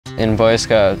In Boy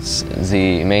Scouts,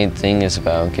 the main thing is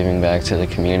about giving back to the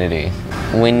community.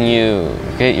 When you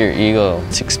get your Eagle,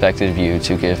 it's expected of you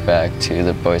to give back to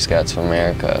the Boy Scouts of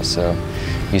America, so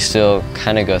you still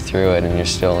kind of go through it and you're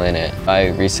still in it. I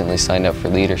recently signed up for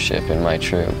leadership in my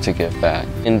troop to give back.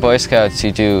 In Boy Scouts,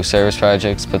 you do service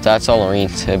projects, but that's all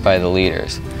oriented by the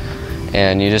leaders.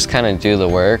 And you just kind of do the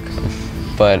work,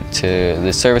 but to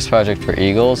the service project for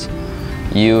Eagles,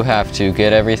 you have to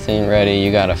get everything ready.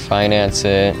 You got to finance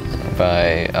it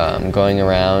by going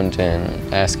around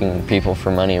and asking people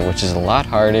for money, which is a lot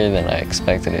harder than I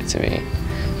expected it to be.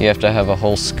 You have to have a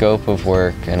whole scope of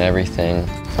work and everything,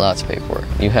 lots of paperwork.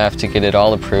 You have to get it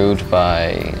all approved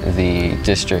by the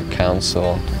district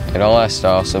council. It all has to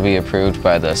also be approved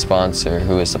by the sponsor,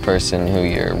 who is the person who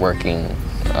you're working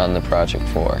on the project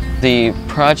for. The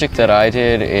project that I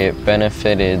did, it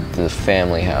benefited the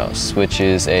Family House, which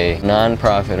is a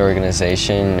non-profit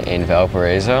organization in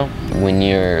Valparaiso. When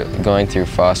you're going through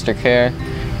foster care,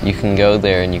 you can go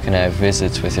there and you can have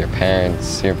visits with your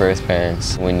parents, your birth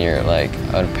parents. When you're like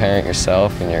a parent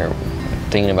yourself and you're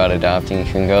thinking about adopting, you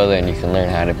can go there and you can learn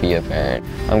how to be a parent.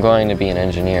 I'm going to be an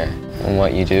engineer. And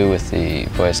what you do with the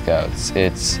Boy Scouts,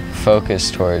 it's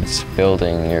focused towards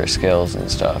building your skills and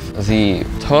stuff. The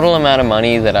total amount of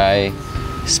money that I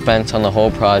spent on the whole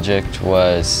project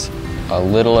was a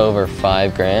little over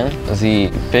 $5 grand. The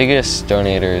biggest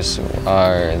donators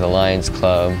are the Lions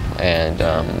Club, and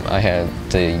I had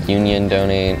the union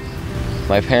donate.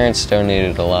 My parents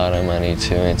donated a lot of money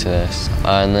too into this,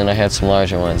 and then I had some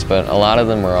larger ones, but a lot of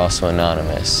them were also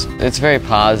anonymous. It's very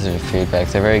positive feedback.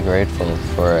 They're very grateful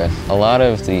for it. A lot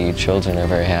of the children are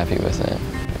very happy with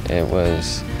it. It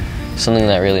was something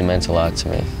that really meant a lot to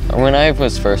me. When I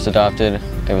was first adopted,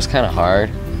 it was kind of hard.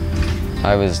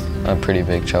 I was a pretty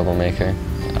big troublemaker.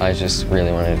 I just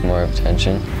really wanted more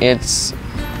attention. It's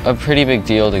a pretty big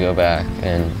deal to go back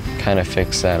and kind of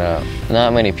fix that up.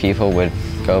 Not many people would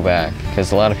go back,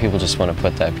 because a lot of people just want to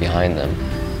put that behind them.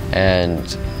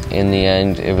 And in the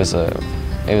end, it was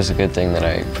a good thing that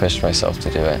I pushed myself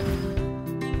to do it.